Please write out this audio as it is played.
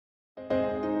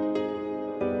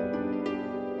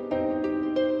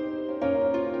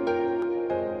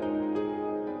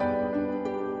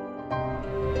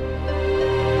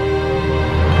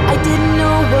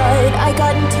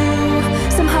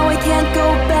can't go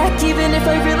back even if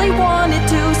I really wanted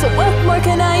to. So what more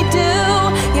can I do?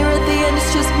 Here at the end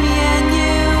it's just me and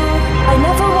you. I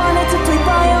never wanted to play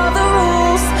by all the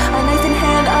rules. A knife in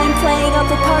hand, I'm playing out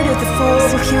the part of the fool.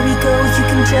 So here we go, you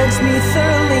can judge me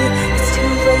thoroughly. It's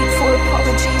too late for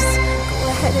apologies. Go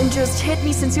ahead and just hit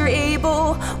me since you're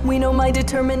able. We know my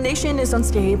determination is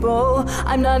unstable.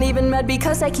 I'm not even mad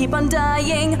because I keep on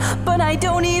dying, but I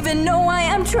don't even know why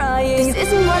I'm trying. This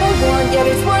isn't what I want, yet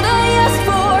it's what I asked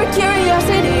for.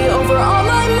 Curiosity over all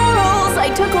my morals. I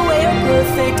took away a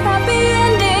perfect happy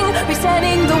ending,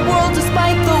 resetting the world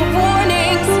despite the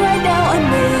warnings. Right now I'm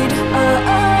made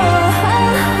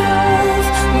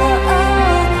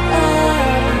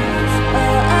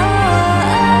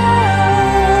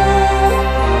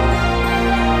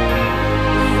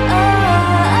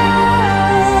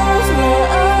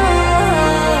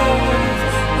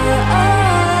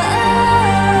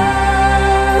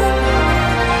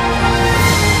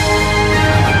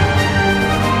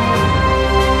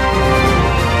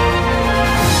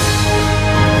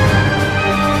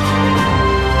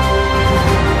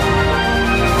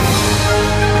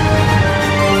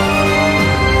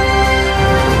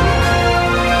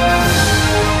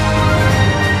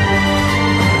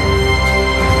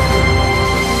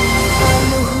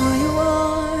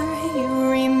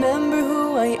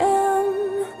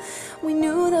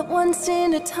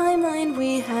of timeline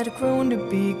we had grown to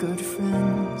be good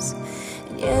friends.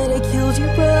 And yet I killed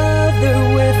your brother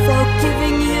without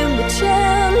giving him a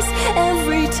chance.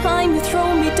 Every time you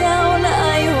throw me down,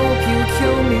 I hope you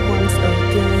kill me once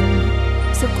again.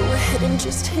 So go ahead and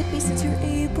just hit me since you're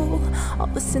able. All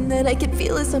the sin that I can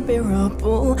feel is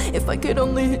unbearable. If I could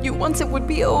only hit you once it would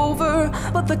be over,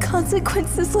 but the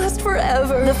consequences last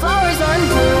forever. The flowers are in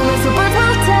bloom as the birds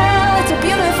will tell. It's a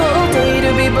beautiful day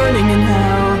to be burning in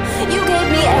hell. You gave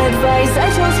me advice, I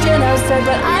chose genocide,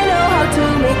 but I know how to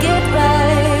make it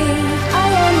right. I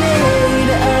am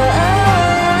made of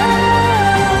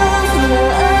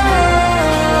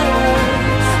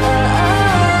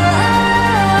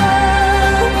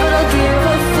but I'll give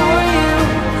up for you.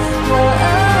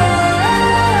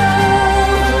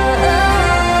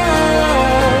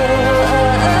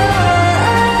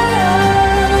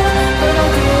 But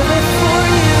I'll give it for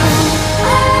you.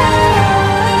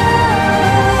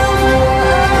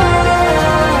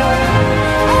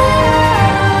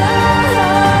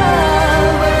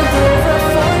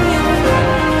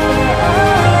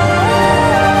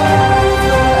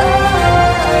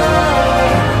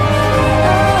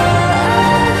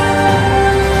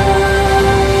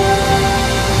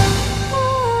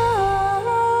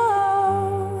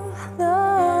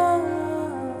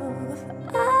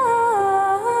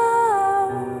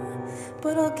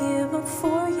 But I'll give up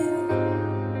for you.